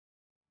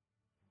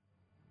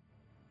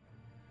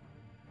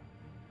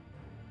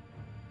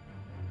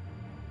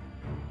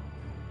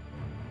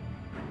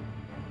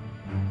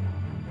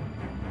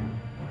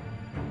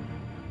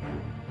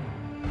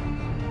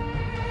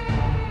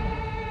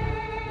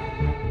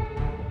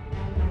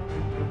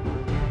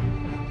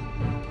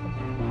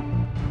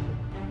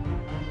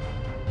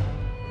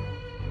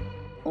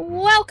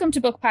Welcome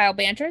to Bookpile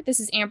Banter. This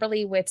is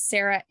Amberly with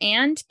Sarah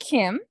and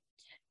Kim.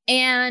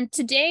 And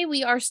today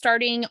we are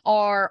starting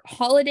our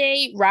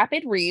holiday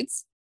rapid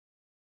reads.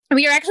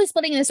 We are actually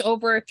splitting this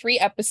over 3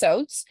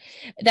 episodes.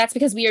 That's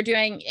because we are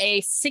doing a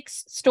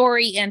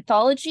 6-story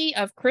anthology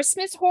of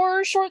Christmas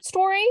horror short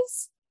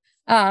stories.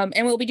 And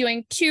we'll be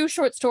doing 2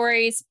 short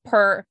stories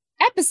per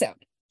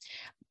episode.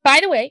 By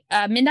the way,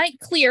 Midnight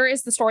Clear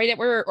is the story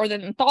or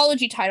the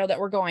anthology title that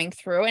we're going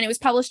through, and it was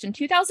published in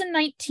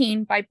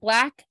 2019 by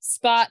Black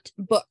Spot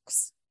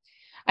Books.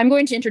 I'm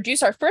going to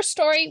introduce our first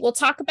story, we'll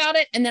talk about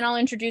it, and then I'll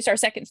introduce our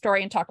second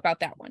story and talk about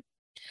that one.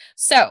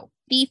 So,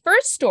 the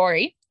first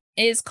story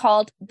is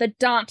called The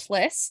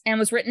Dauntless and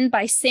was written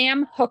by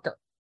Sam Hooker.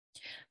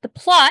 The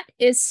plot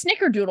is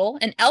Snickerdoodle,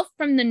 an elf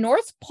from the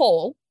North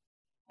Pole,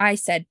 I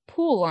said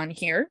pool on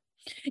here,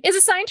 is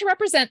assigned to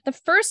represent the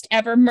first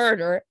ever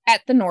murder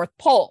at the North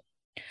Pole.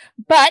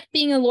 But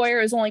being a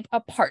lawyer is only a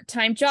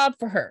part-time job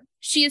for her.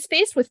 She is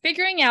faced with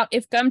figuring out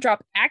if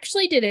Gumdrop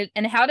actually did it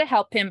and how to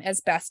help him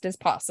as best as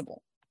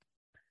possible.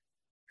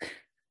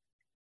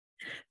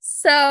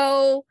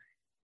 So,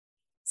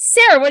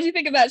 Sarah, what do you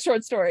think of that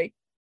short story?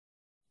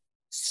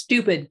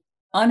 Stupid.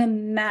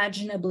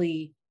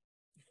 Unimaginably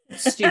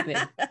stupid.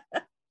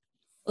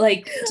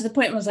 Like, to the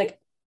point where I was like,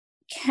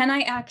 can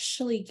I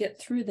actually get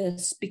through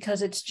this?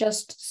 Because it's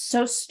just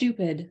so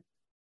stupid.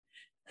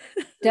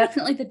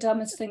 Definitely the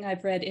dumbest thing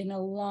I've read in a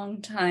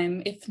long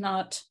time, if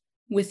not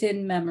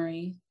within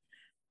memory.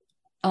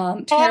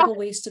 Terrible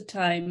waste of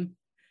time.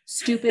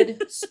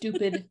 Stupid,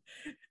 stupid,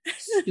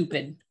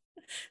 stupid.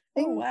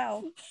 Oh,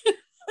 wow.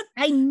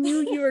 I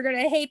knew you were going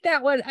to hate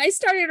that one. I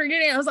started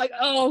reading it. I was like,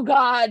 oh,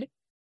 God.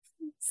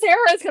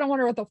 Sarah's going to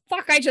wonder what the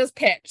fuck I just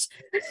picked.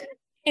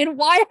 And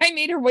why I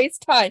made her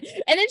waste time.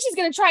 And then she's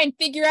going to try and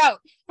figure out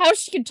how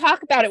she can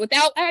talk about it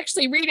without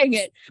actually reading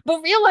it,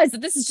 but realize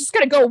that this is just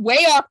going to go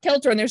way off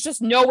kilter and there's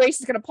just no way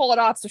she's going to pull it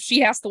off, so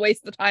she has to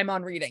waste the time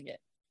on reading it.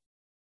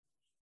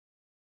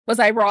 Was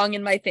I wrong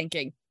in my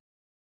thinking?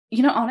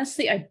 You know,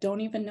 honestly, I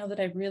don't even know that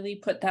I really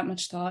put that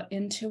much thought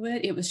into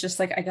it. It was just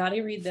like, I got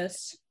to read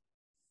this.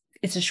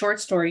 It's a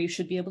short story. You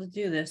should be able to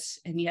do this.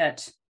 And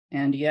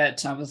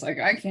yet I was like,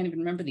 I can't even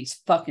remember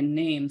these fucking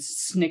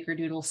names.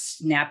 Snickerdoodle,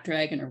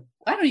 Snapdragon, or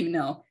I don't even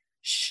know.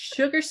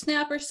 Sugar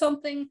Snap or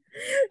something.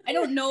 I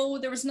don't know.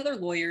 There was another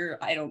lawyer.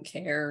 I don't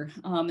care.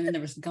 And then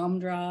there was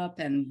Gumdrop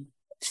and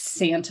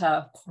Santa.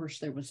 Of course,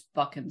 there was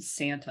fucking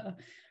Santa.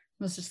 I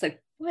was just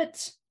like,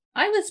 what?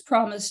 I was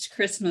promised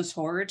Christmas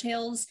horror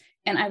tales,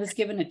 and I was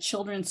given a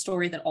children's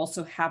story that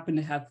also happened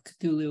to have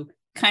Cthulhu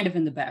kind of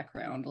in the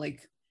background.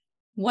 Like,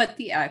 what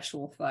the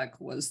actual fuck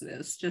was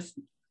this? Just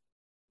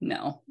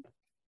no.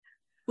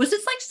 Was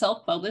this like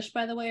self-published,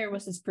 by the way, or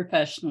was this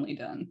professionally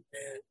done?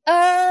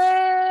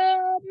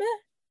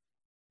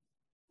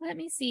 Let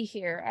me see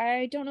here.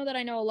 I don't know that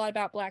I know a lot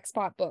about Black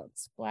Spot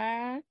Books.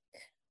 Black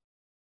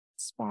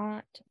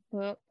Spot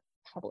Book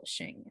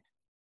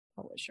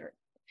Publisher.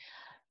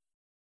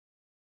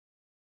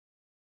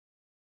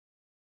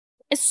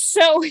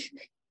 So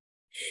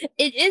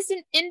it is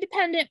an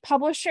independent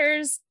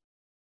publisher's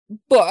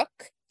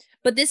book,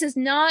 but this is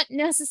not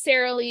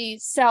necessarily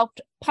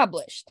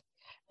self-published.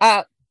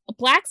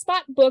 Black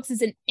Spot Books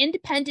is an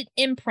independent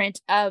imprint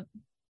of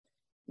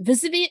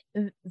Visivin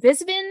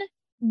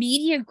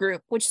Media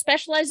Group, which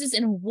specializes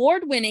in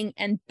award-winning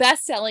and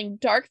best-selling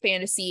dark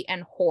fantasy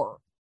and horror.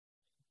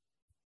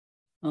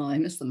 Oh, I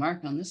missed the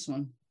mark on this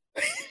one.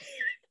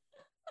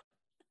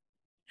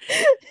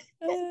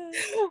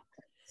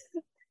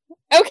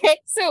 Okay,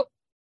 so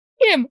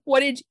Kim, what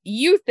did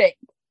you think?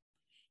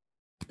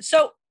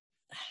 So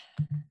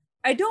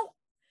I don't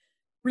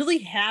really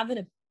have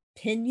an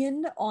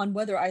opinion on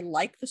whether I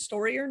like the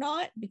story or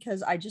not,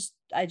 because I just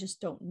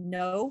don't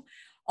know.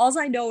 All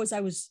I know is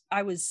I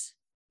was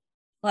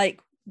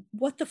like,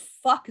 what the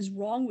fuck is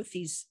wrong with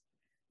these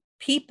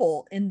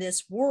people in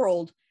this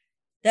world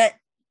that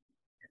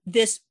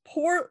this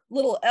poor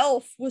little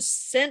elf was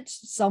sent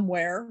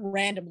somewhere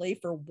randomly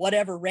for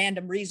whatever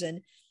random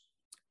reason.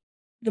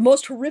 The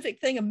most horrific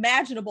thing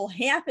imaginable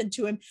happened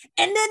to him,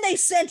 and then they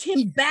sent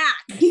him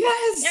back.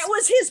 Yes. That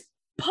was his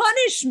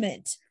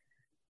punishment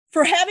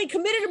for having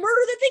committed a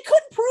murder that they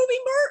couldn't prove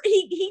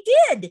he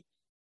did.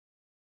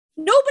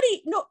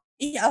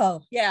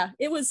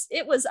 It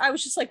was I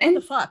was just like, what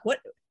the fuck?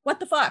 What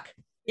the fuck?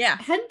 Yeah.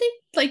 Hadn't they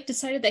like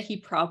decided that he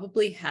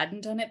probably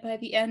hadn't done it by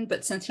the end,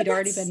 but since he'd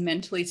already been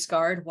mentally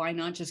scarred, why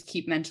not just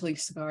keep mentally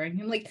scarring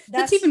him? Like,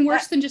 that's even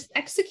worse than just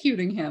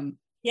executing him.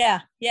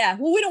 Yeah.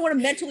 Well, we don't want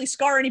to mentally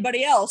scar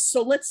anybody else,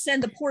 so let's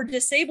send the poor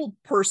disabled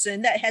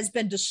person that has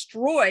been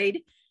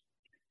destroyed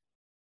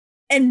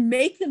and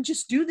make them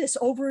just do this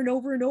over and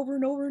over and over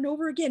and over and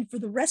over again for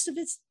the rest of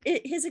his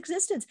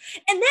existence.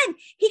 And then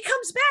he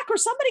comes back, or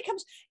somebody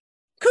comes.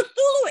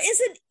 Cthulhu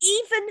isn't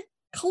even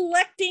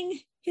collecting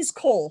his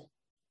coal.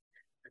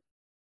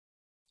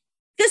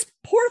 This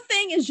poor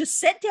thing is just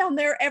set down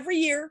there every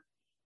year.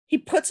 He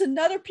puts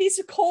another piece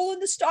of coal in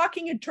the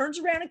stocking and turns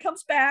around and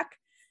comes back.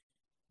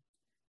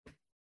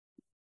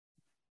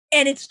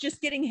 And it's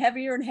just getting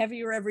heavier and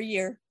heavier every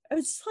year. I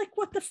was like,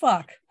 what the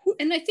fuck?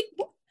 And I think,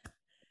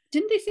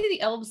 didn't they say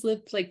the elves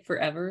lived like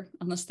forever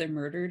unless they're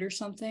murdered or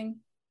something?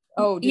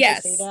 Oh, did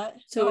Yes. they say that?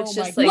 So it's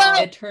my just like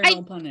God.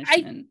 eternal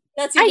punishment.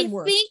 That's I even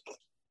worse. think, if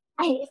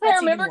I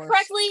That's remember even worse.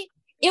 correctly,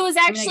 it was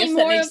I actually guess more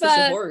that makes of this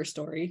a a. horror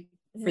story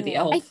for the Yeah.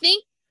 elf. I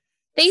think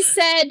they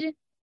said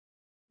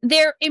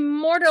they're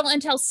immortal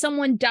until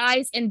someone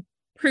dies and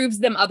proves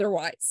them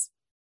otherwise.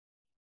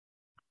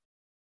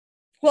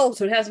 Well,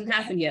 So it hasn't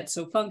happened yet.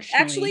 So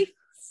functionally, actually,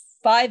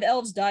 5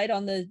 elves died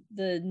on the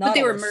Nautilus. but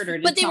they were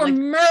murdered. But It's they not were like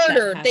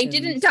murdered. that They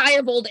happened. didn't die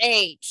of old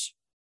age.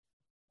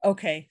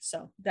 Okay,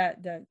 so that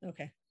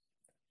okay.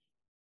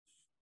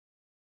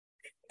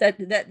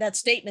 That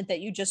statement that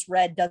you just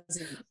read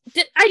doesn't.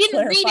 I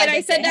didn't read clarify it. I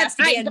that said it that has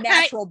to be a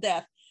natural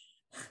death.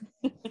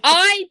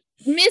 I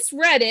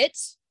misread it.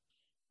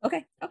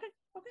 Okay.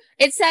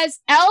 It says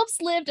elves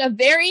lived a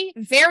very,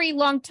 very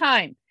long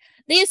time.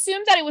 They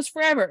assumed that it was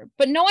forever,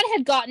 but no one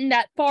had gotten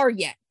that far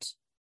yet.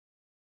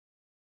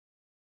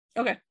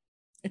 Okay.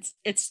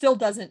 It still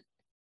doesn't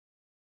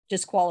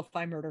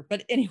disqualify murder,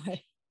 but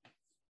anyway.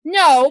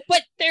 No,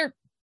 but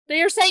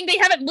they're saying they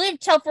haven't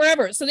lived till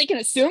forever, so they can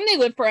assume they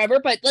live forever,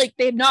 but like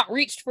they've not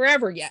reached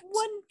forever yet.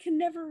 One can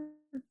never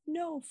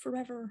know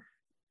forever.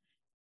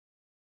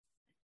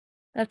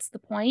 That's the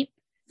point.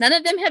 None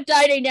of them have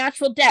died a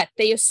natural death.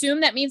 They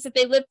assume that means that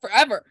they live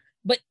forever,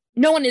 but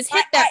no one has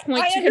hit that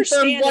point to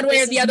confirm one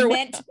way or the other.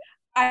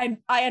 I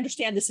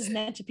understand this is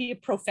meant to be a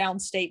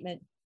profound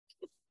statement,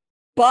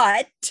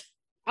 but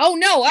oh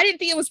no, I didn't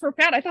think it was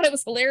profound. I thought it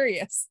was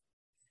hilarious.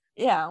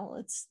 Yeah,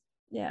 well,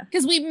 yeah.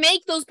 Because we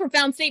make those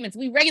profound statements.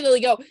 We regularly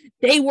go,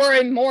 they were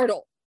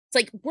immortal. It's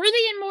like, were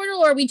they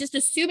immortal, or are we just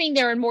assuming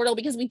they're immortal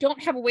because we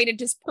don't have a way to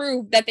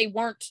disprove that they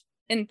weren't,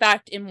 in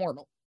fact,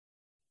 immortal?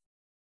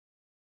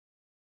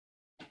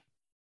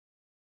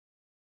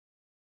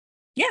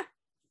 Yeah,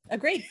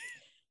 agreed.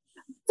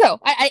 So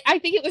I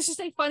think it was just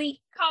a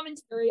funny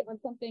commentary on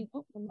something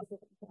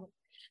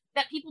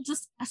that people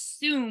just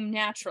assume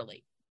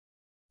naturally.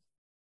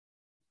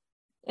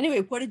 Anyway,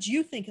 what did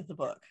you think of the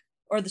book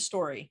or the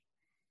story?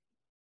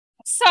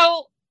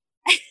 So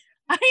I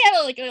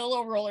had like a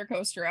little roller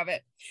coaster of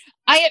it.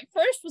 I at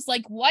first was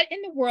like, what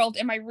in the world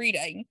am I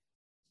reading?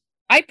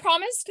 I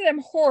promised them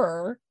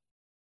horror,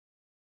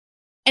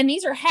 and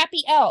these are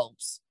happy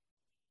elves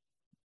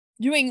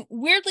doing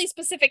weirdly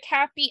specific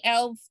happy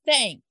elf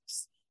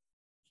things.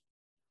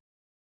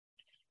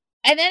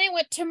 And then it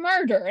went to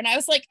murder, and I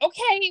was like,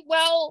 okay,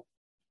 well,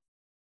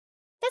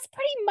 that's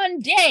pretty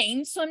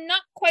mundane, so I'm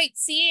not quite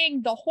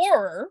seeing the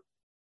horror.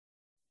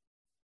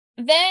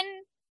 Then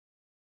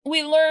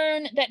we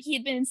learn that he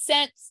had been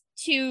sent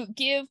to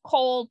give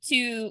coal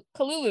to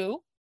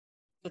Cthulhu.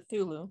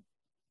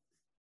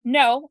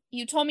 No,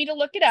 you told me to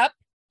look it up.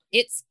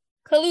 It's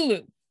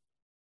Cthulhu.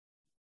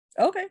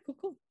 Okay,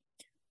 cool.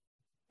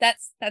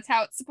 That's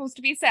how it's supposed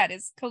to be said,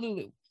 is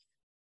Cthulhu.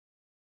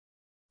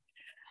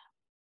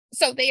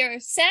 So they are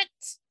sent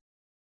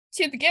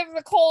to give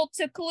the coal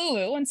to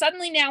Cthulhu, and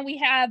suddenly now we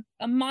have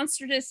a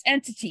monstrous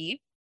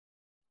entity.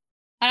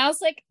 And I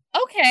was like,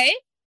 okay.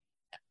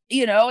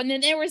 And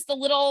then there was the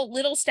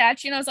little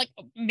statue, and I was like,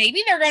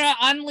 maybe they're gonna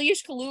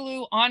unleash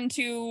Cthulhu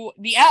onto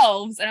the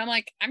elves. And I'm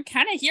like, I'm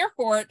kind of here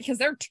for it because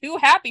they're too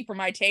happy for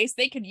my taste.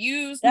 They could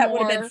use that.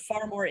 Would have been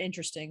far more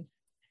interesting.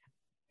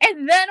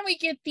 And then we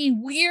get the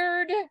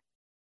weird,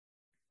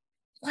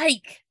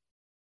 like,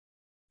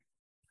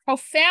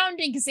 profound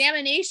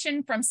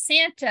examination from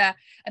Santa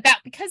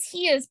about, because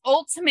he is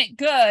ultimate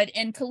good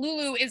and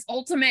Cthulhu is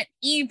ultimate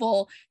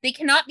evil, they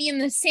cannot be in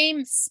the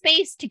same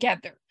space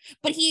together.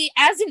 But he,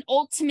 as an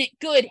ultimate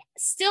good,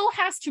 still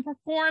has to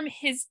perform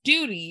his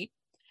duty.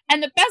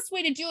 And the best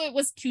way to do it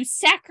was to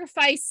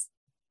sacrifice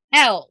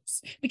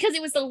elves, because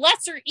it was the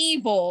lesser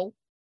evil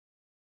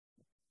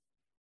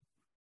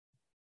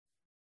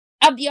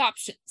of the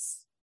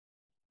options.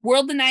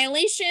 World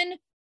annihilation,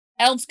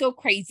 elves go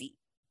crazy.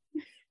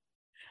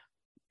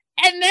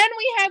 And then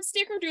we have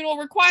Snickerdoodle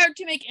required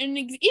to make an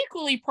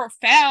equally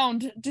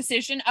profound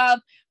decision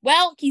of,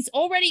 well, he's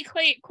already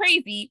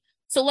crazy,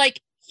 so,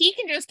 like, he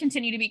can just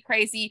continue to be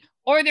crazy,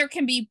 or there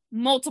can be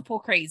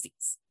multiple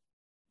crazies.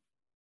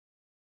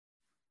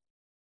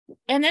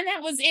 And then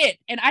that was it.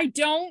 And I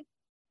didn't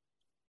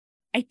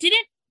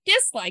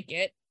dislike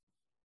it.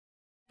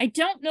 I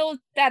don't know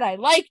that I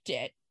liked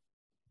it.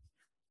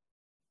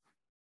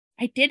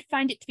 I did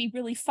find it to be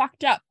really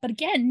fucked up. But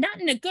again, not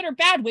in a good or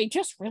bad way,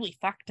 just really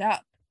fucked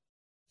up.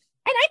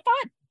 And I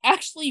thought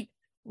actually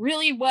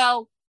really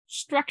well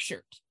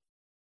structured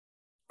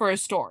for a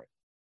story.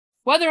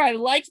 Whether I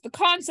liked the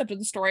concept of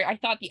the story, I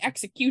thought the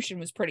execution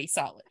was pretty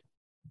solid.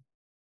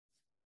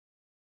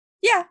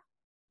 Yeah.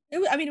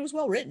 It was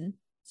well written.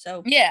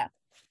 So yeah.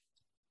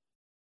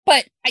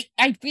 But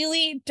I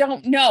really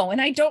don't know.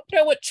 And I don't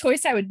know what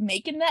choice I would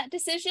make in that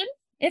decision.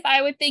 If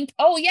I would think,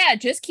 oh yeah,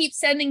 just keep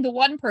sending the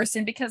one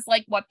person because,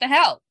 like, what the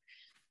hell?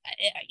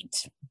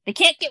 They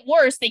can't get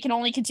worse. They can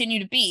only continue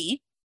to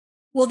be.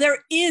 Well, there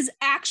is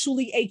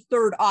actually a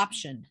third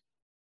option.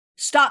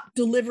 Stop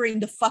delivering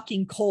the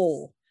fucking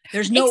coal.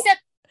 There's no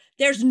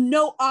there's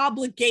no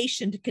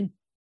obligation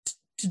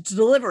to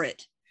deliver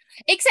it.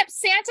 Except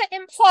Santa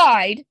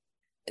implied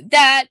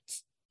that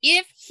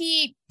if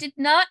he did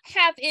not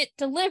have it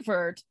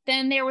delivered,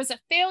 then there was a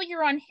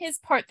failure on his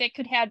part that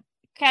could have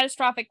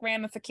catastrophic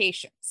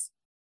ramifications.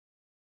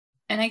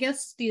 And I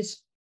guess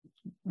these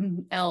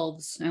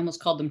elves, I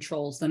almost called them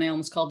trolls, then I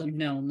almost called them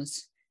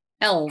gnomes.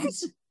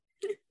 Elves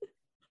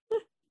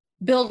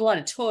build a lot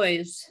of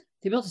toys.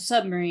 They built a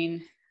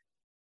submarine,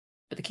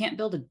 but they can't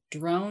build a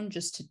drone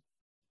just to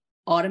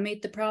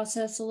automate the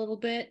process a little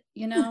bit,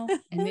 you know,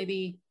 and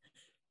maybe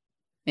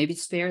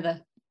spare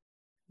the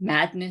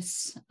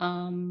madness.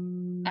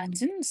 I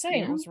didn't say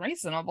it was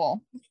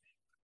reasonable.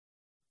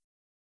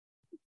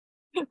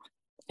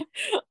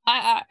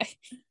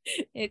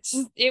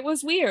 It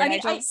was weird. I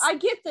mean,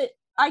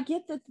 I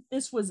get that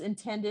this was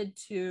intended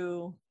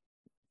to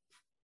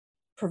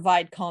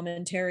provide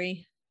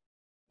commentary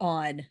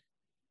on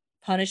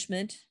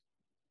punishment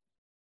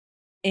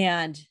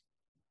and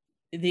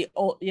the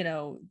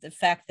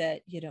fact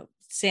that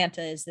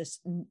Santa is this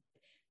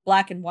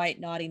black and white,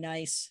 naughty,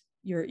 nice,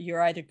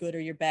 you're either good or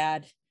you're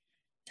bad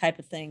type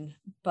of thing.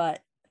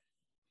 But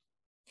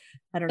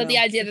I don't know. But the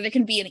idea that there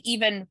can be an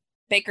even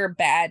bigger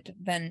bad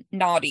than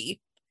naughty.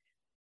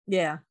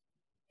 Yeah.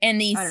 And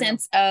the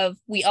sense of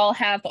we all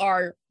have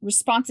our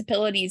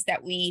responsibilities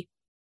that we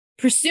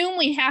presume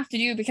we have to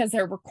do because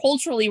they're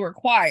culturally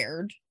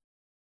required.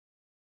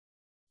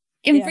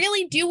 And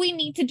really, do we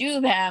need to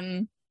do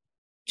them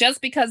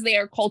just because they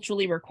are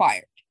culturally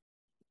required?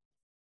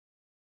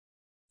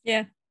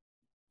 Yeah.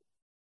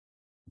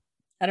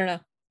 I don't know.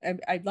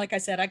 I like I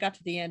said, I got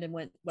to the end and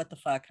went, what the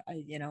fuck?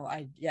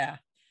 Yeah.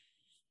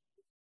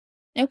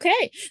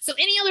 Okay. So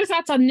any other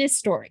thoughts on this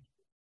story?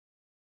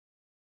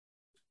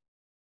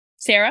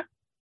 Sarah?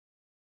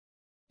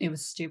 It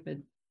was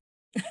stupid.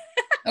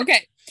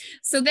 Okay.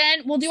 So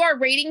then we'll do our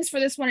ratings for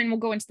this one and we'll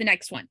go into the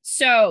next one.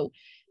 So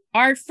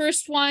our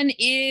first one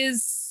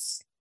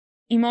is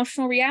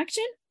emotional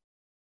reaction.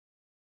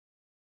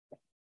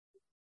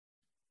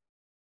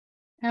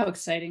 How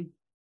exciting.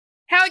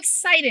 How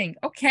exciting.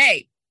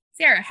 Okay.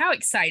 Sarah, how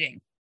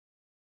exciting?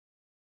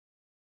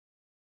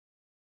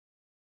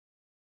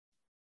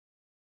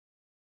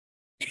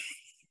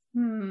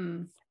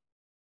 I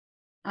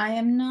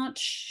am not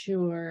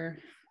sure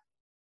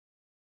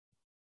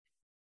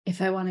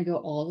if I want to go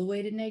all the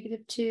way to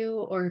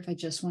 -2 or if I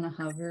just want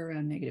to hover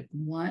around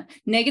 -1.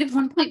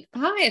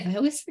 -1.5. I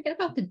always forget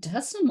about the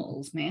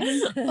decimals,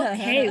 man.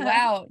 Okay,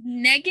 wow.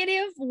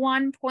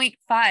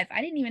 -1.5.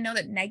 I didn't even know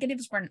that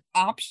negatives were an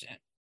option.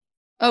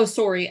 Oh,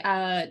 sorry.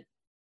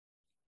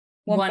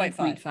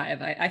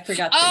 1.5. I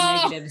forgot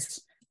that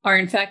negatives are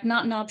in fact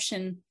not an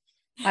option.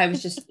 I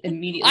was just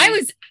immediately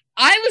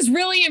I was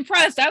really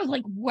impressed. I was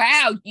like,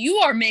 wow, you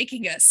are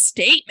making a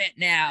statement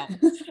now.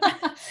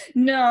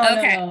 No.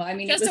 I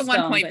mean, just it was a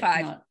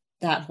 1.5. not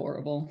that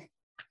horrible.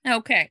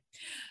 Okay.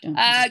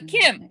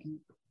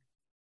 Kim.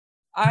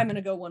 I'm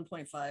gonna go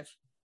 1.5.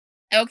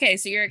 Okay,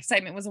 so your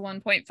excitement was a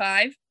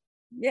 1.5.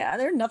 Yeah,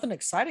 there's nothing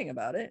exciting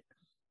about it.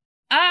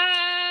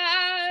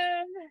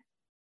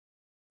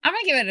 I'm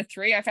gonna give it a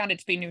 3. I found it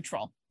to be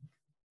neutral.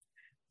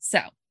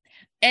 So,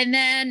 and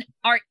then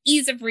our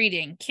ease of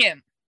reading,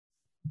 Kim.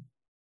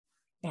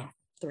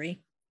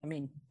 3. I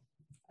mean,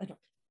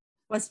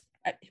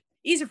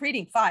 ease of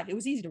reading 5. It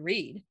was easy to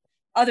read.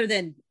 Other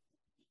than,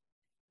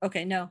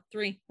 okay, no,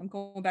 3. I'm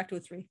going back to a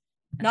 3.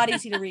 Not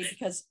easy to read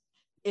because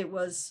it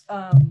was.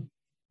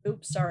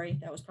 Oops, sorry,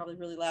 that was probably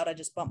really loud. I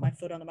just bumped my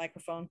foot on the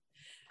microphone.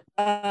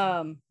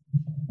 Yeah,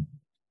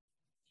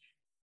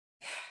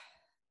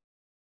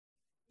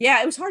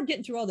 it was hard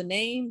getting through all the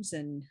names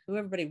and who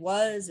everybody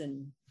was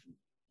and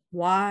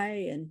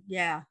why, and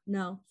yeah,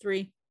 no,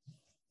 3.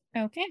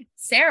 Okay,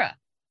 Sarah.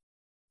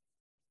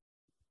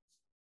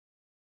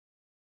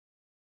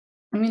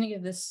 I'm going to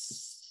give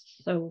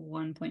this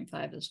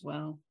 1.5 as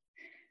well.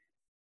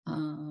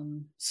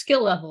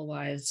 Skill level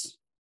wise,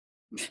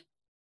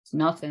 it's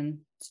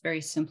nothing. It's very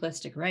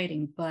simplistic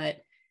writing,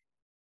 but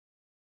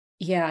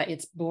yeah,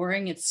 it's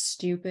boring. It's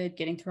stupid.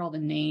 Getting through all the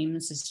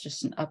names is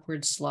just an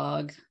upward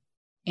slog.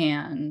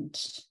 And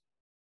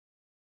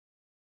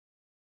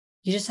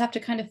you just have to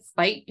kind of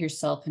fight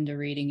yourself into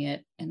reading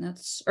it. And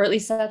or at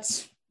least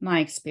that's my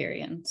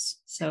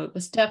experience. So it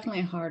was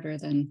definitely harder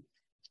than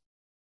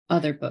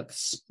other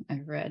books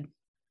I've read.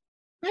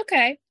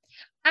 Okay.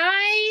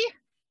 I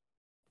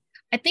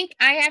think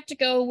I have to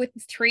go with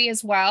 3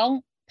 as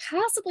well,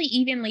 possibly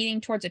even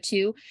leaning towards a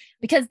 2,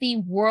 because the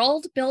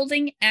world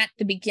building at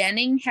the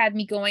beginning had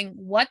me going,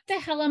 what the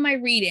hell am I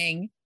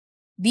reading?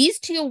 These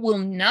 2 will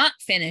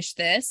not finish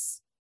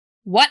this.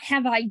 What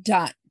have I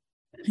done?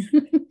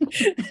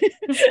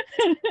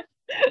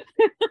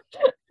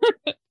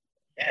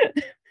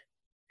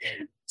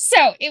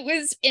 So it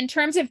was, in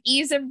terms of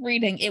ease of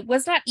reading, it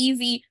was not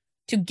easy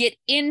to get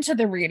into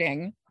the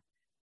reading.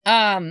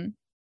 But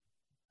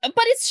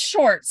it's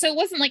short, so it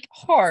wasn't like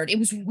hard. It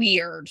was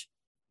weird.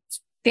 It's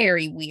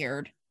very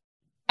weird.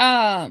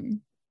 So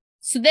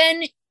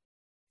then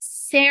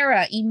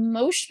Sarah,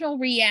 emotional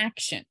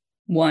reaction.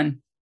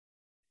 1.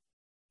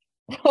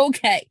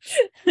 Okay.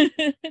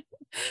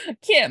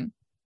 Kim.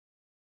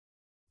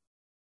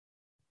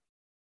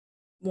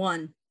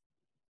 1.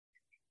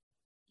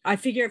 I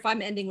figure if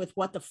I'm ending with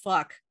what the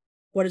fuck,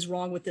 what is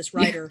wrong with this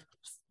writer?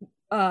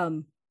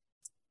 How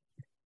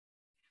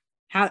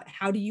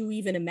do you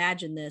even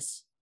imagine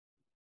this?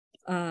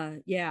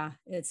 Yeah,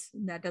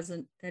 that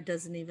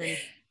doesn't even.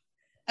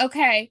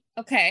 Okay.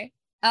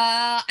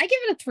 I give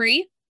it a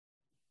 3.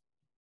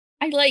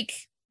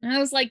 I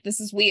was like, this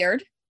is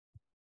weird.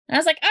 And I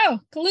was like, oh,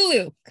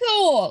 Kalulu,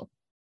 cool.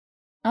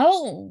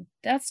 Oh,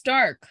 that's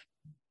dark.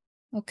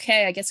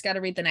 Okay, I guess got to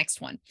read the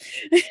next one.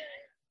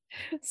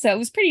 So it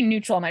was pretty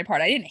neutral on my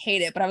part. I didn't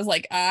hate it, but I was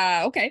like,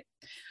 okay.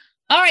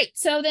 All right,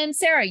 so then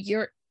Sarah,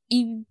 your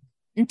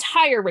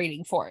entire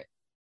rating for it.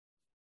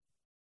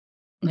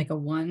 Like a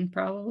 1,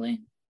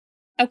 probably.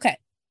 Okay.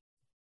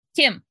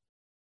 Kim.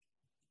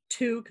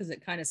 2, because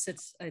it kind of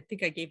sits. I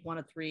think I gave 1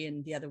 a 3,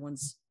 and the other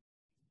one's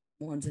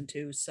 1s and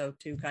 2s, so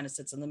 2 kind of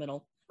sits in the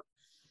middle.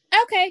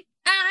 Okay,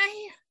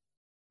 I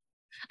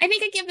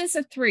think I give this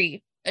a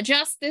 3.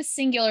 Just this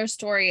singular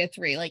story a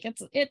 3. Like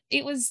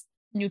it was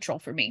neutral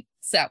for me.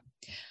 So,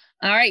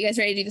 all right, you guys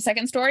ready to do the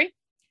second story?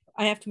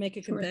 I have to make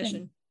a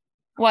confession.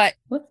 What?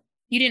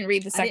 You didn't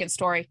read the second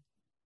story?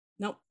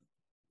 Nope.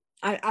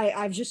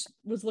 I've just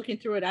was looking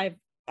through it.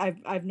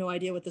 I've no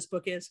idea what this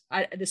book is.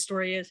 This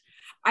story is.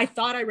 I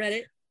thought I read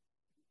it,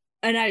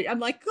 and I'm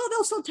like, oh,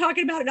 they'll start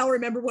talking about it, and I'll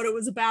remember what it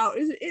was about.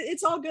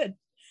 It's all good.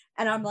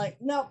 And I'm like,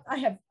 no,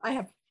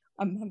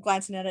 I'm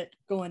glancing at it,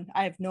 going,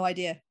 I have no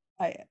idea.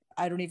 I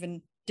didn't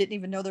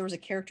even know there was a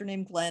character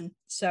named Glenn.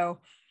 So,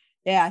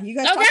 yeah, you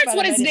guys. Oh, that's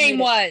what his name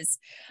was.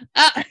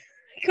 I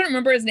couldn't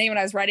remember his name when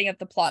I was writing up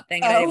the plot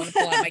thing, and I didn't want to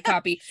pull out my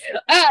copy.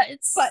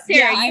 But Sarah,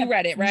 yeah, you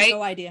read it, right?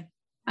 No idea.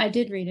 I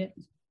did read it.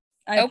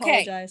 I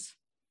apologize.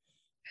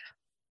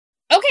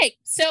 Okay,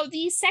 so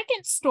the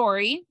second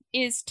story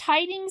is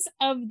Tidings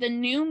of the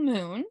New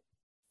Moon,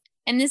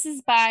 and this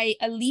is by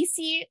Alice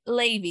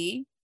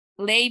Leyva.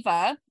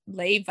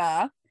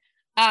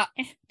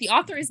 The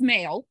author is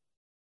male.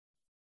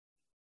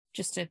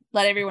 Just to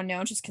let everyone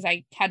know, just because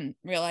I hadn't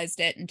realized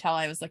it until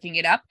I was looking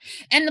it up.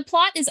 And the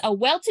plot is a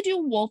well-to-do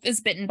wolf is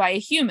bitten by a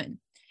human.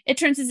 It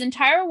turns his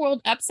entire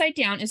world upside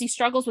down as he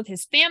struggles with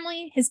his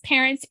family, his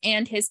parents,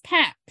 and his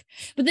pack.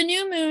 But the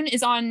new moon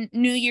is on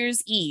New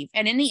Year's Eve,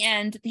 and in the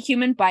end, the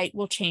human bite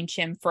will change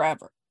him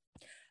forever.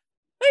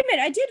 Wait a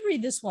minute, I did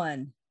read this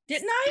one,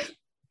 didn't I?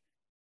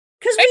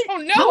 Because you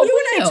and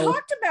I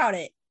talked about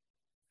it.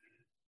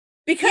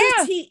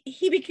 Because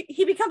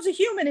he becomes a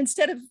human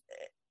instead of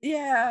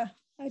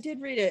I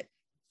did read it.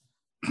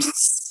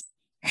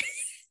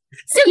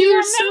 So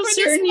you so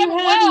certain you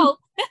well.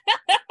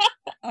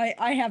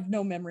 I have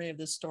no memory of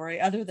this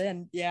story other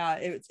than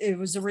it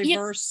was a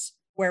reverse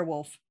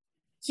werewolf.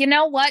 You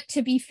know what?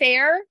 To be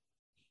fair,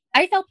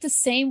 I felt the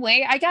same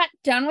way. I got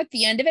done with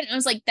the end of it and I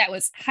was like, that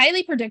was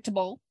highly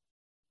predictable,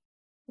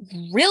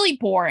 really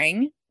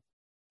boring.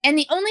 And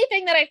the only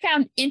thing that I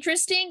found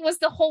interesting was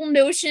the whole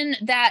notion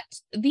that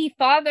the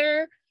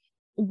father,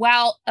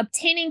 while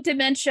obtaining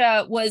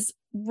dementia, was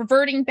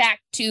reverting back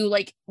to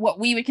like what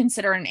we would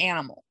consider an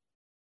animal.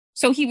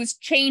 So he was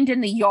chained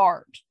in the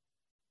yard.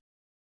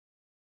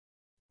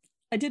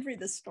 I did read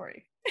this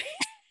story.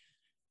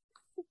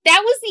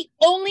 That was the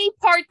only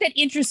part that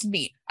interested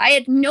me. I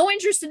had no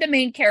interest in the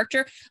main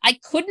character. I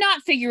could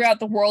not figure out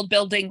the world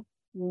building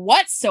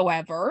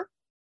whatsoever.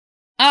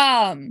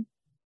 And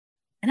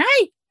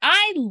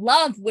I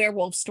love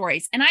werewolf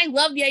stories, and I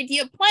love the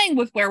idea of playing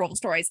with werewolf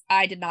stories.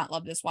 I did not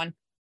love this one.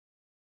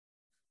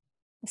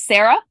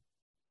 Sarah?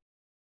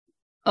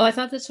 Oh, I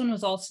thought this one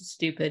was also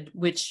stupid,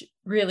 which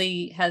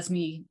really has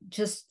me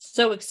just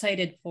so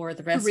excited for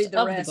the rest of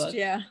the book.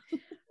 Yeah.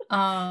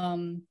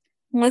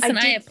 Listen,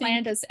 I have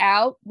planned us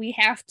out. We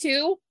have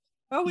to.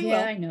 Oh, we will.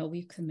 I know,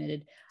 we've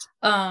committed.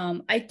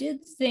 I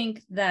did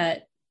think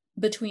that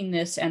between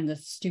this and the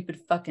stupid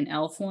fucking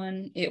elf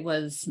one, it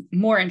was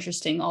more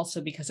interesting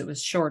also because it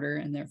was shorter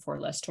and therefore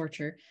less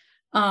torture.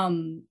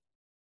 The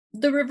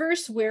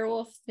reverse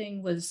werewolf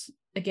thing was,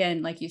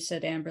 again, like you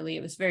said, Amberly,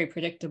 it was very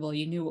predictable.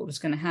 You knew what was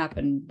going to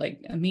happen like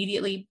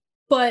immediately,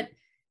 but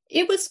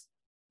it was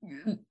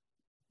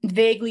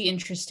vaguely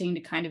interesting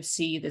to kind of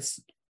see this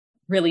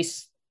really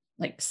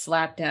like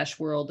slapdash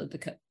world of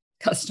the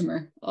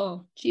customer.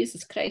 Oh,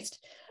 Jesus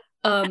Christ.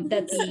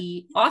 That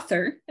the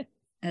author,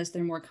 as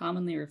they're more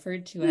commonly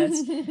referred to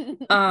as,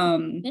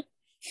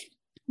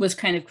 was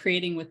kind of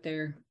creating with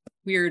their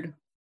weird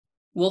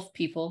wolf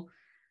people.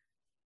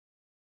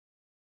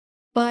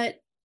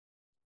 But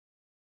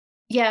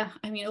yeah,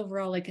 I mean,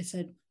 overall, like I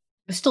said, it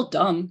was still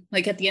dumb.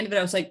 Like at the end of it,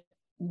 I was like,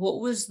 what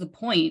was the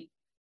point?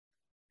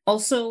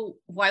 Also,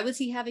 why was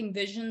he having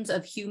visions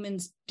of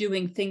humans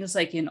doing things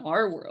like in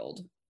our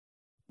world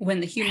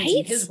when the humans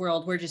in his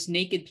world were just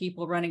naked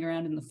people running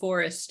around in the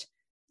forest?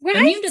 Right?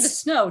 Immune to the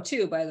snow,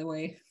 too, by the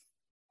way.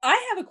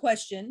 I have a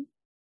question.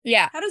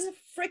 Yeah. How does a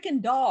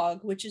freaking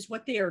dog, which is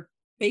what they are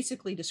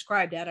basically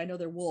described at, I know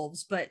they're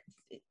wolves, but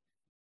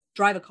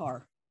drive a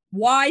car?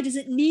 Why does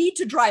it need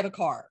to drive a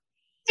car?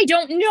 I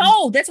don't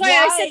know. That's why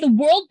I said the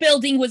world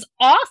building was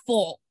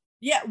awful.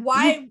 Yeah,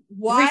 why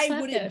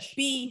would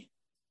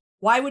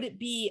it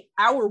be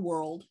our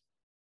world,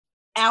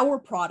 our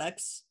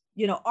products,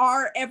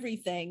 our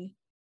everything,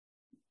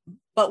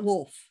 but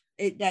wolf?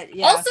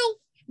 Also,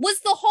 was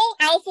the whole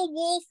alpha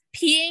wolf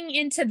peeing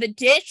into the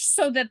dish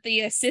so that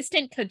the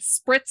assistant could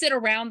spritz it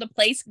around the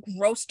place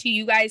gross to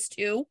you guys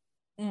too?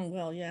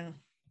 Well, yeah.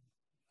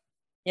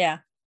 Yeah.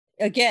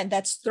 Again,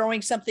 that's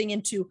throwing something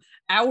into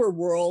our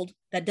world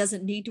that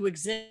doesn't need to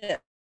exist.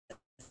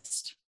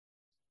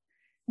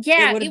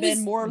 Yeah, it would have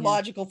been more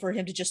logical for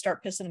him to just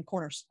start pissing in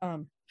corners.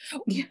 And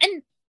I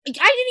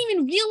didn't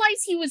even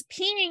realize he was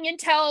peeing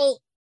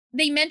until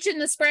they mentioned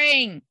the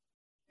spraying.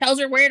 Tells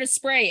her where to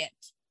spray it.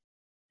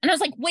 And I was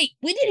like, wait,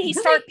 when did he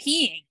start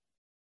peeing?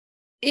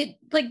 It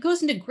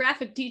goes into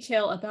graphic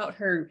detail about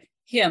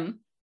him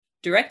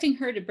directing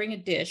her to bring a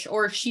dish,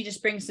 or if she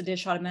just brings the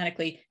dish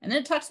automatically. And then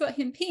it talks about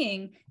him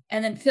peeing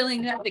and then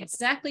filling it up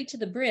exactly to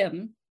the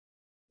brim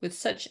with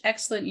such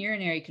excellent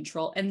urinary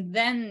control. And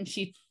then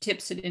she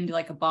tips it into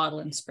a bottle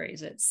and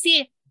sprays it.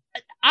 See,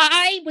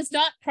 I was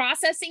not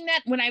processing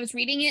that when I was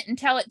reading it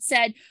until it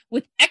said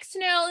with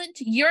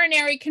excellent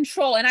urinary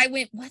control. And I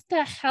went, what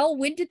the hell?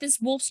 When did this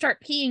wolf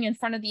start peeing in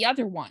front of the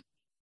other one?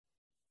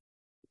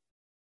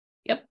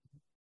 Yep.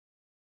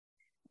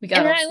 We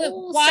got a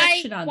whole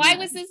section on why that.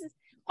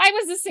 Why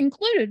was this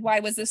included? Why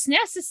was this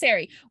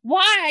necessary?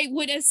 Why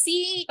would a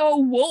CEO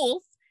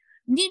wolf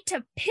need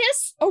to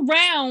piss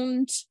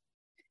around?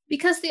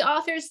 Because the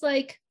author's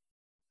like,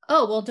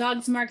 oh, well,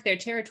 dogs mark their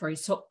territory.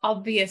 So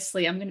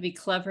obviously I'm going to be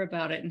clever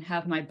about it and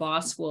have my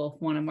boss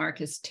wolf want to mark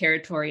his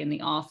territory in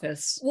the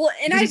office. Well,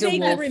 and I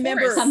vaguely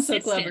remember, I'm so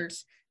clever.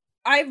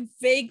 I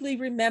vaguely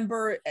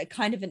remember a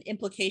kind of an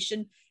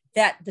implication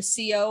that the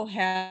CO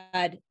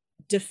had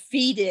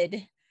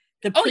defeated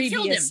the previous he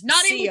killed him.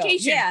 Not CEO.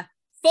 implication. Yeah.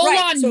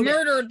 Full-on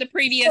murdered the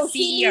previous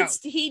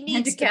CEO. He needs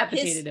and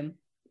decapitated him.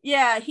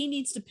 Yeah, he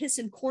needs to piss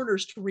in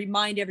corners to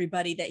remind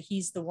everybody that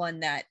he's the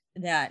one that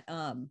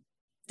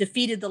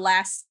defeated the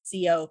last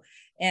CEO,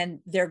 and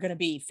they're going to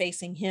be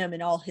facing him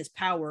and all his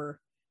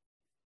power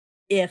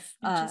if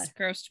just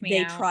grossed me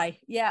out. Try.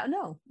 Yeah,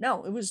 no,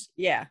 it was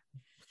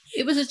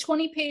It was a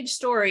 20-page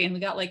story, and we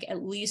got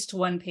at least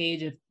 1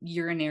 page of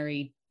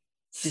urinary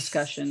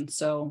discussion.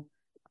 So,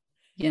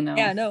 yeah,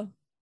 no,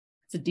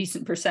 it's a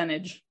decent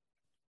percentage.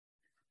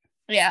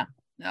 Yeah,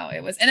 no,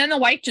 it was, and then the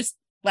wife just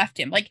left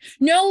him.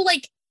 No,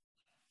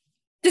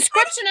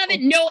 description of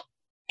it. No,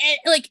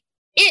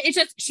 it's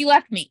just she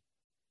left me.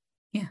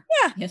 Yeah.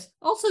 Yes.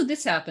 Also,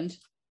 this happened.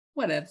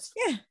 Whatevs.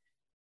 Yeah. And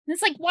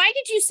it's why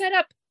did you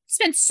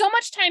spend so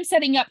much time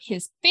setting up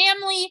his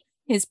family,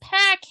 his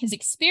pack, his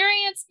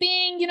experience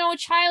being, a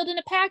child in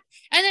a pack,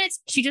 and then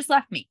she just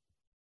left me.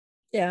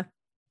 Yeah.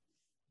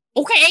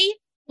 Okay,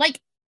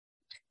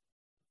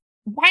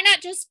 why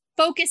not just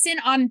focus in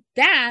on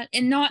that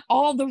and not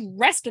all the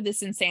rest of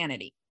this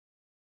insanity?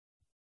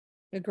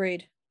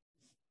 Agreed.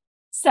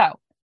 So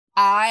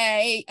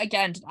I,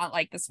 again, did not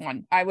like this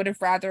one. I would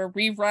have rather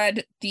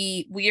reread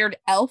the weird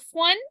elf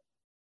one.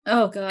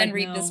 Oh, God, and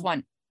read this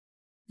one.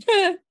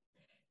 Okay.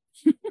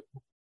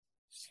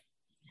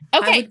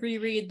 I would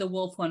reread the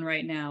wolf one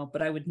right now,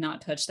 but I would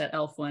not touch that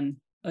elf one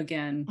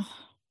again.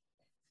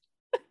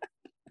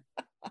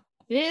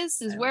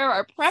 This is where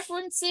our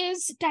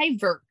preferences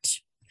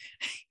divert.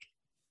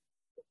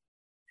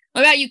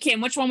 What about you,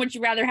 Kim? Which one would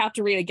you rather have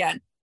to read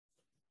again?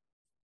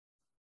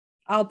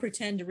 I'll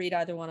pretend to read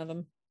either one of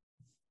them.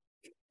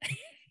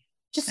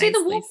 Just say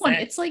the wolf one.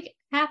 It's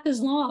half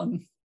as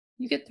long.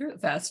 You get through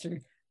it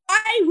faster.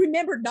 I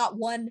remembered not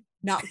one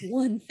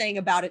thing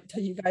about it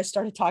until you guys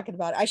started talking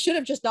about it. I should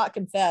have just not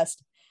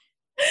confessed.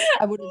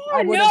 I would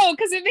have. No,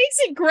 because it makes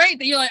it great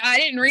that you're like, I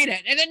didn't read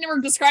it. And then we're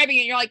describing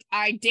it, and you're like,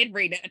 I did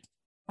read it.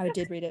 I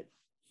did read it.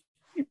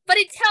 But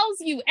it tells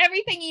you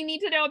everything you need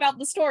to know about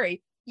the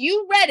story.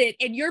 You read it,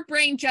 and your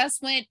brain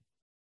just went,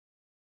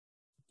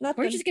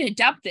 Nothing. We're just going to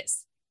dump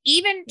this.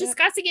 Even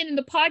discussing it in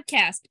the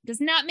podcast does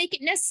not make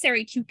it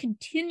necessary to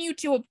continue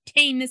to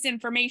obtain this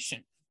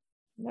information.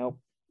 Nope.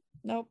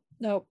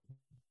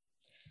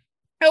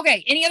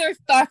 Okay, any other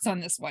thoughts on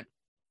this one?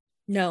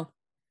 No.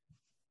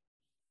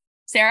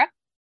 Sarah?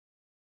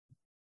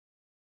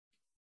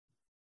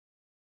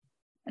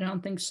 I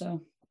don't think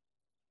so.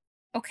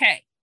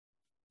 Okay.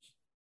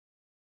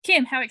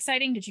 Kim, how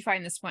exciting did you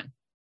find this one?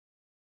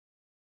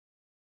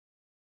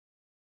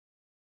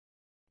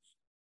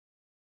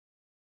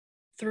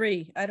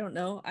 Three. I don't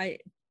know.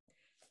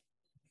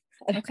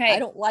 Okay. I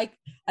don't like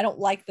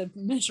the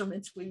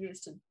measurements we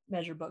use to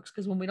measure books,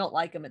 because when we don't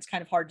like them, it's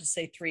kind of hard to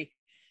say three.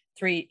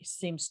 3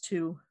 seems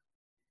too.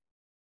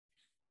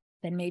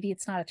 Then maybe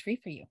it's not a 3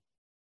 for you.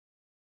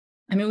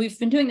 I mean, we've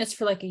been doing this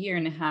for a year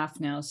and a half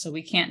now, so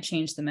we can't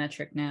change the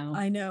metric now.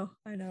 I know.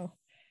 I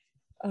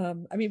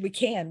mean, we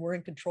can. We're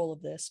in control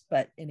of this,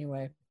 but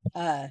anyway.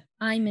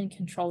 I'm in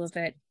control of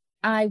it.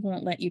 I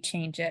won't let you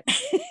change it.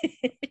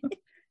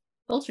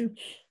 Told you.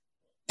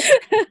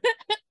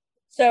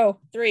 So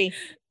 3.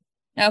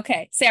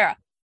 Okay, Sarah.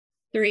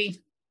 3.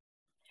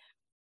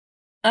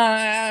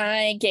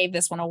 I gave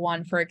this one a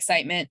 1 for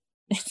excitement.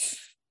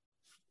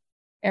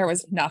 There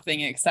was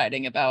nothing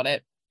exciting about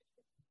it.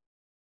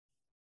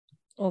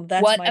 Well,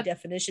 that's my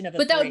definition of a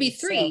but that would be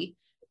 3.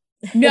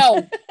 3. So.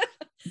 No.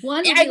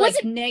 One would be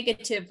like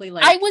negatively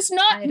like I was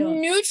not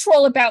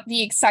neutral about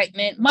the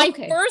excitement. My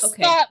first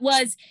thought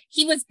was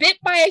he was bit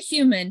by a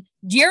human.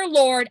 Dear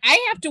Lord,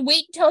 I have to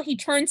wait until he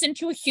turns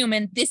into a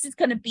human. This is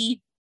going to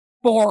be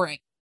boring.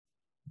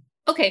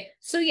 Okay,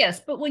 so yes,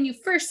 but when you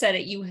first said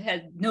it, you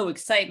had no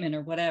excitement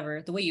or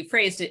whatever. The way you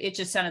phrased it, it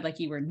just sounded like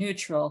you were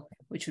neutral,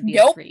 which would be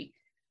a 3.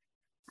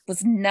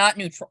 Was not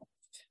neutral.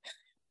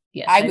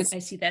 Yes, I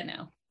see that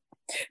now.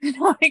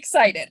 Not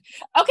excited.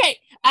 Okay,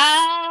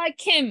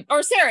 Kim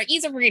or Sarah,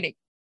 ease of reading.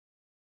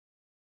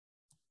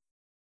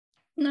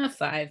 No,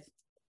 5.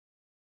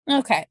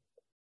 Okay.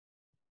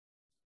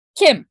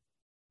 Kim.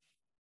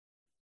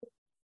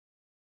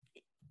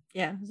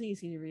 Yeah, it was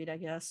easy to read, I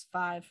guess.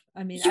 5.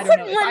 I mean, I don't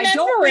know. If I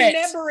don't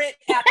remember it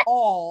at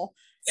all,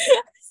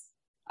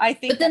 I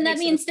think. But then that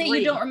means that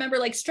you don't remember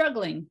like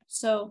struggling.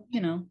 So,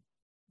 you know.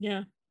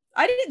 Yeah.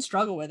 I didn't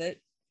struggle with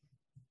it.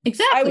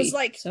 Exactly. I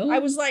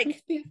was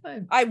like,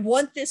 I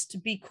want this to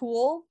be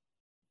cool.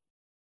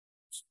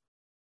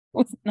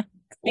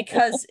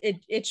 Because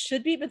it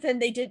should be, but then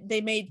they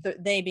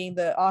being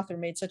the author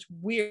made such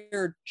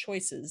weird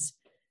choices.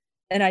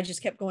 And I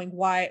just kept going,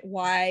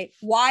 why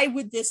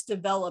would this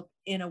develop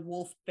in a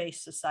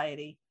wolf-based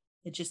society?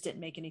 It just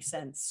didn't make any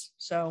sense.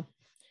 So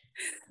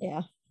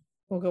yeah,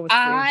 we'll go with 3.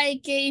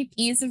 I gave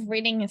ease of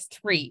reading a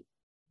 3.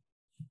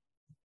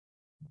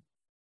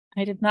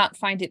 I did not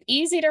find it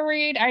easy to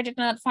read. I did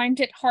not find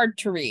it hard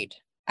to read.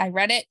 I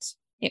read it.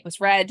 It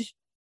was read.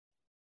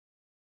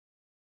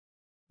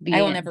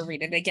 I will never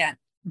read it again.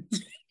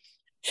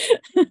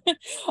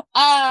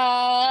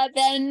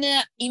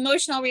 Then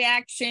emotional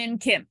reaction,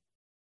 Kim.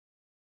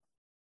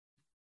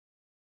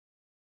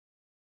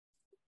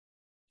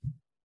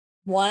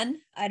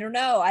 One, I don't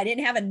know. I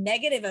didn't have a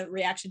negative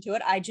reaction to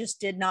it. I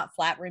just did not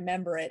flat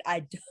remember it.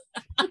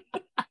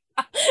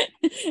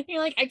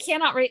 You're like, I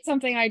cannot rate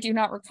something I do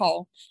not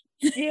recall.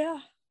 Yeah.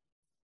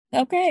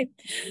 Okay.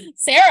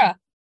 Sarah.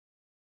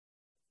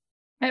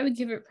 I would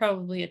give it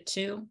probably a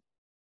 2.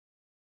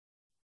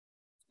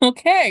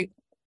 Okay.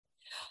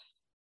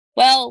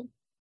 Well,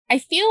 I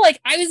feel like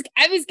I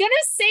was gonna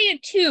say a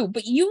 2,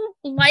 but you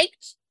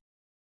liked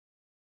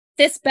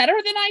this better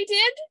than I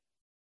did.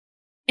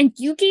 And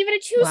you gave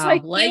it a 2. Wow, so I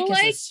like feel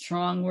is a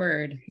strong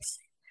word.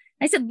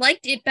 I said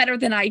liked it better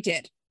than I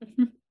did.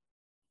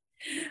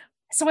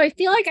 So I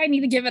feel like I need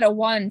to give it a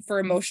 1 for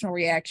emotional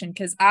reaction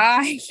because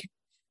I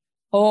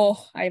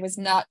was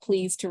not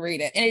pleased to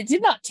read it. And it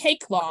did not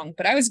take long,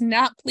 but I was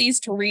not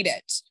pleased to read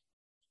it.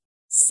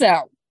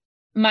 So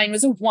mine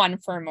was a 1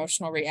 for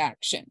emotional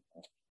reaction.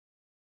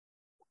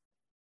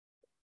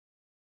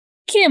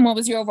 Kim, what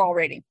was your overall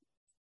rating?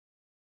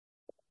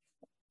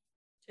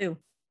 2.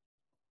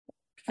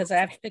 Because I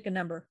have to pick a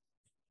number.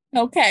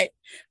 Okay.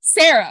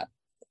 Sarah.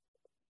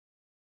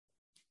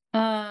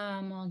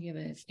 I'll give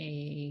it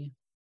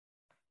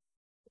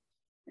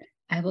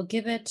I will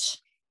give it.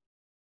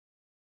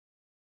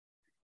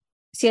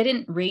 See, I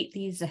didn't rate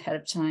these ahead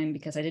of time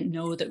because I didn't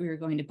know that we were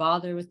going to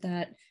bother with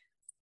that.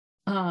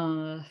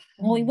 Well,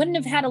 we wouldn't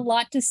have had a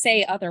lot to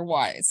say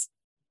otherwise.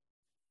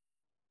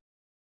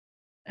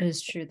 It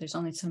is true. There's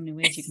only so many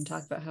ways you can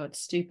talk about how it's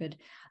stupid.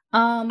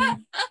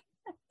 And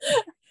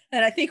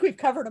I think we've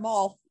covered them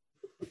all.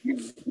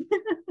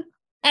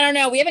 I don't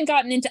know. We haven't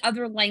gotten into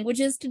other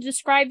languages to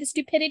describe the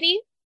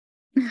stupidity.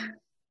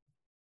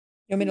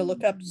 You want me to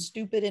look up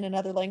stupid in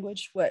another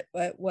language? What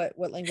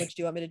language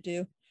do you want me to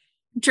do?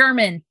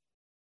 German.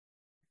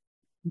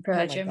 Oh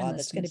my God,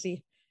 that's going to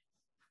be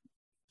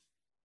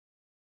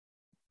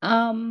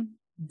dumb.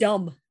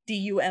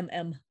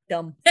 DUMM,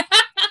 dumb.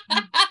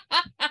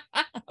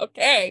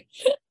 Okay.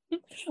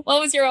 What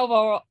was your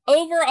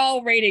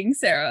overall rating,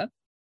 Sarah?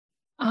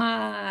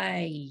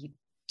 I'm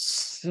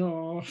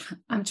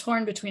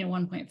torn between a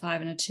 1.5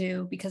 and a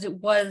 2 because it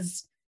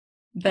was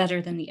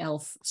better than the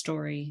elf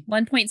story.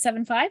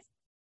 1.75?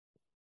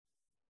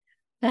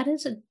 That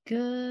is a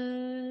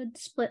good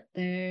split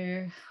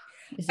there.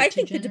 I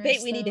think the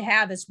debate we need to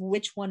have is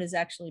which one is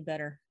actually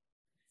better.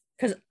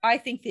 Because I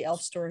think the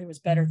elf story was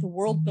better. The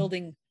world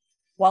building,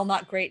 while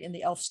not great in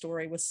the elf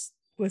story, was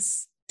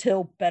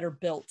still better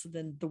built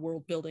than the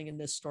world building in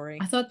this story.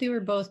 I thought they were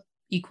both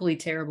equally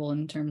terrible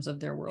in terms of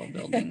their world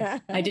building.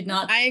 I did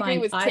not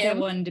find either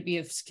one to be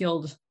of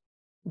skilled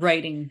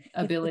writing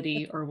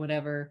ability or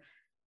whatever.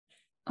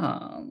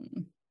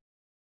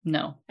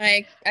 No.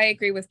 I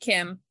agree with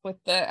Kim with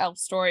the elf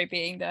story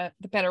being the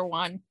better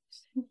one.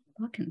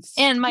 Fucking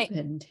and stupid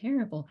and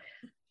terrible.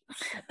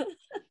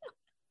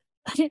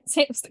 I didn't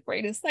say it was the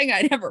greatest thing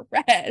I'd ever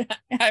read.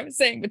 I was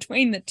saying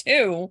between the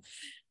two,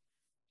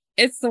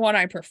 it's the one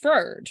I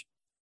preferred.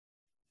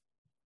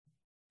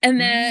 And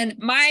then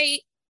my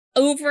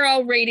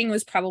overall rating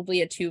was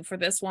probably a 2 for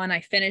this one.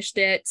 I finished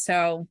it,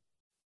 so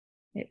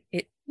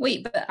it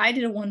wait, but I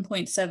did a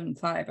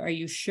 1.75. Are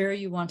you sure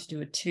you want to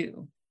do a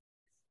 2?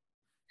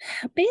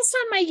 Based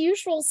on my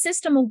usual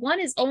system, a 1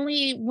 is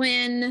only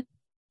when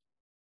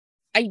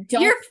I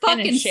don't Your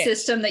fucking finish it.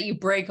 system that you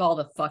break all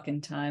the fucking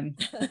time.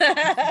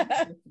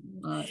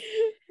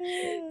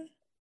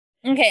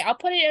 Okay, I'll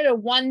put it at a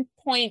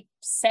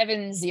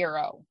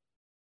 1.70.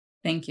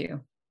 Thank you.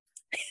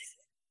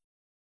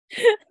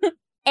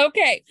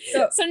 Okay,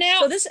 so now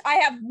So this, I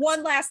have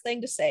one last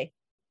thing to say.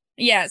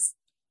 yes,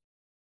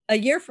 A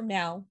year from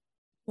now,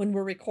 when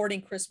we're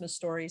recording Christmas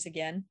stories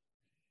again,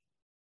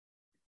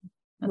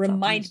 That's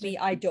remind optimistic. me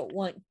I don't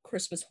want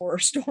Christmas horror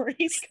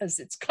stories because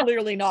it's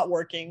clearly not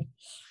working.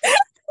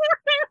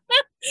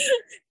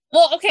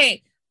 well,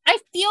 okay, I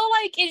feel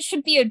like it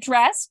should be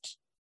addressed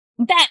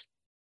that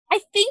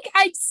I think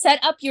I'd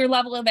set up your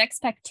level of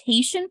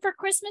expectation for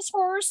Christmas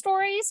horror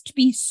stories to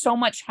be so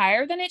much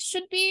higher than it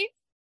should be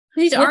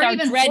These with aren't our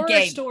even Dread horror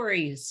game.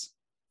 stories.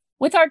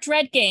 with our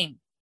Dread game.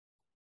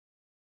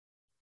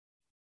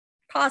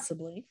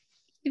 Possibly.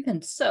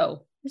 Even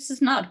so, this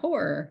is not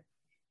horror.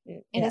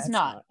 It Yeah, is it's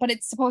not, but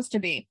it's supposed to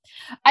be.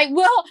 I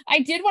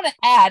did want to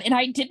add, and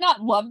I did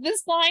not love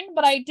this line,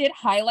 but I did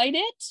highlight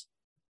it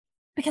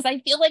because I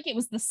feel like it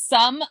was the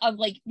sum of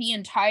like the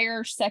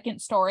entire second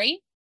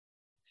story.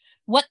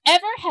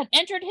 Whatever had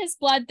entered his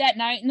blood that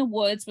night in the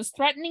woods was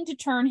threatening to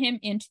turn him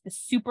into the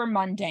super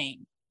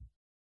mundane.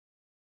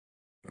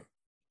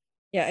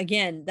 Yeah,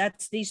 again,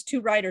 that's these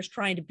two writers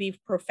trying to be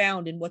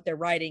profound in what they're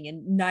writing,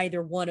 and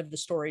neither one of the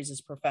stories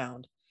is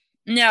profound.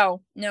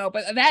 No,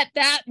 but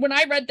that when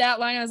I read that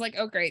line, I was like,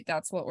 oh great,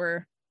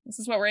 this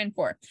is what we're in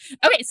for.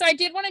 Okay, so I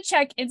did want to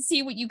check and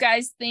see what you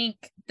guys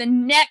think the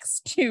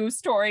next two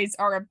stories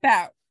are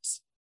about.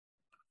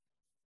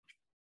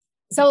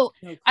 So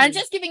No I'm clue.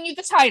 just giving you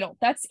the title.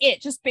 That's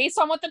it, just based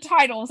on what the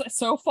titles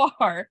so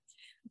far.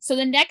 So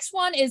the next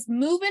one is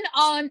Moving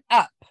On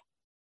Up.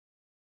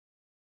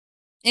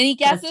 Any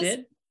guesses? That's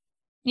it.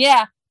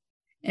 Yeah.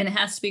 And it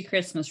has to be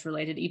Christmas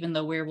related, even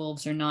though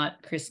werewolves are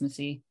not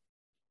Christmassy.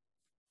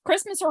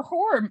 Christmas or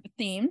horror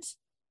themed.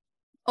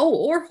 Oh,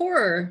 or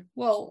horror.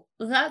 Well,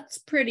 that's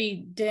pretty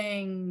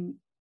dang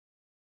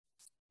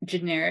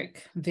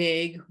generic,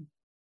 vague,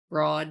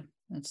 broad.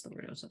 That's the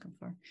word I was looking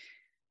for.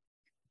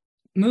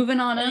 Moving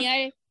on up.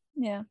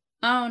 Yeah.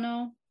 I don't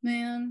know,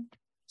 man.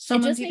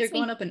 Someone's just either makes me-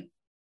 going up an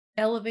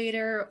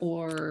elevator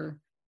or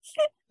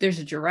there's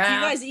a giraffe. Do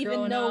you guys even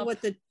growing know up.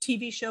 what the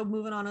TV show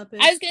Moving On Up is?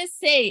 I was gonna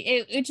say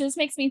it just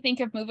makes me think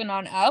of Moving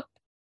On Up,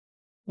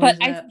 What is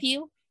but I that?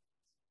 feel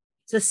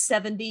It's a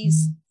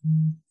 70s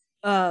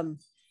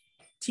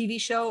TV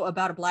show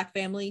about a Black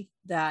family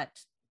that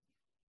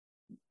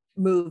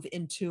move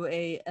into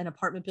an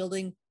apartment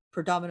building,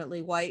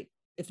 predominantly white,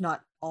 if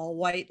not all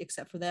white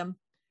except for them.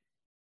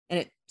 And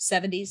it's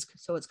 70s,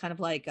 so it's kind of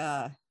like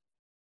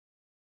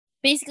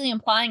basically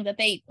implying that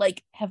they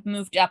like have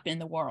moved up in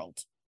the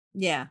world,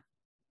 yeah.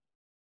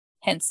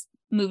 hence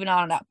moving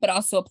on up, but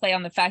also a play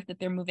on the fact that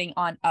they're moving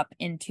on up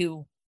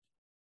into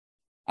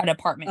an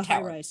apartment A high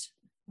tower. rise.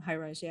 High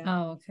rise, yeah.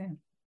 Oh, okay.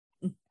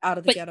 Out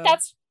of the But ghetto.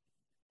 that's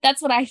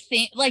what I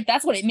think, like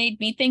that's what it made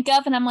me think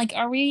of, and I'm like,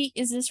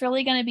 is this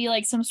really going to be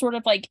like some sort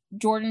of like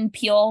Jordan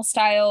Peele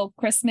style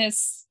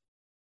Christmas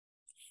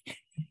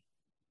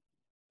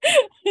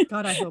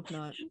God, I hope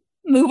not.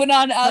 moving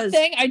on up 'Cause-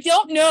 thing? I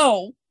don't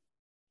know.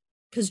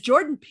 Because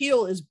Jordan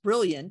Peele is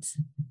brilliant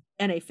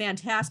and a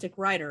fantastic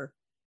writer.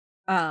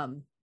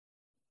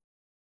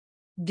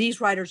 These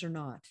writers are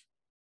not.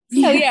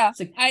 So yeah, It's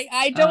like,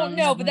 I don't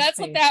know, have but much that's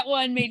what faith. that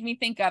one made me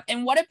think of.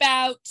 And what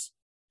about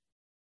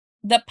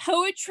the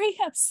poetry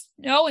of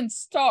snow and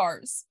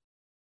stars?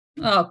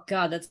 oh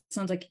god, that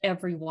sounds like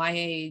every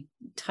YA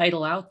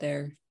title out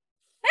there.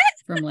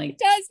 From like It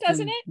does,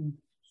 doesn't it?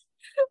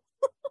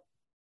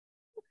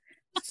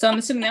 So I'm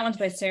assuming that one's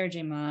by Sarah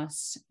J.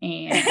 Maas.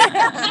 And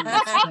I'm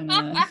just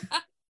gonna-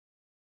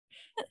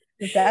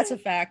 If that's a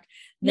fact,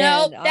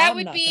 No, then that I'm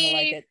would not be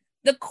gonna like it.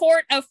 The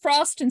Court of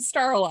Frost and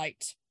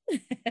Starlight.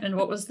 and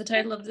what was the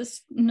title of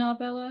this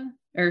novella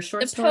or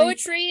short The story?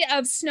 poetry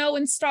of snow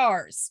and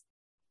stars.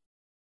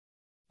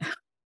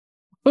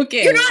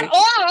 Okay. You're not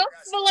off,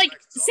 but like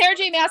Sarah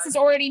J. Maas has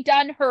already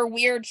done her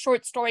weird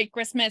short story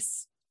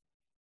Christmas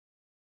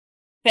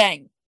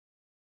thing.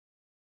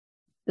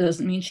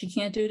 Doesn't mean she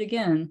can't do it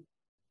again.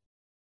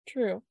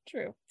 True.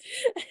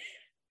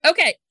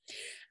 Okay.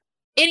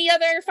 Any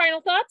other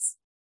final thoughts?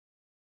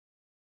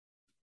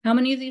 How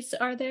many of these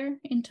are there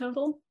in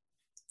total?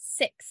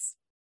 6.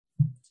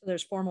 So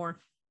there's 4 more.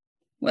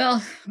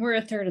 Well, we're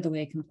a third of the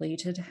way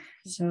completed.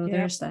 So Yeah.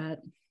 there's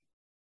that.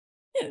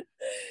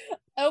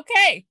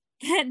 Okay.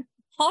 Then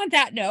on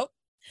that note,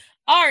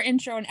 our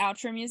intro and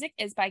outro music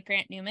is by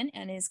Grant Newman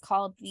and is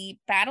called The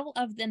Battle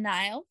of the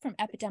Nile from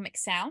Epidemic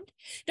Sound.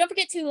 Don't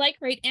forget to like,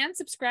 rate, and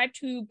subscribe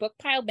to Book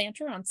Pile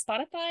Banter on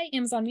Spotify,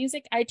 Amazon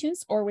Music,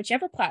 iTunes, or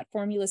whichever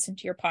platform you listen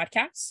to your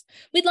podcasts.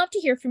 We'd love to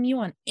hear from you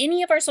on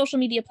any of our social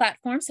media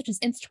platforms, such as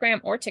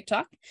Instagram or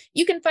TikTok.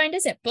 You can find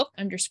us at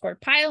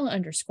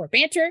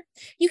book_pile_banter.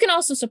 You can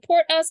also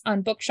support us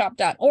on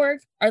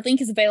bookshop.org. Our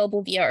link is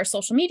available via our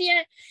social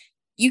media.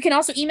 You can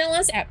also email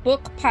us at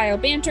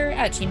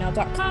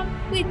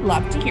bookpilebanter@gmail.com. We'd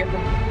love to hear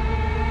from you.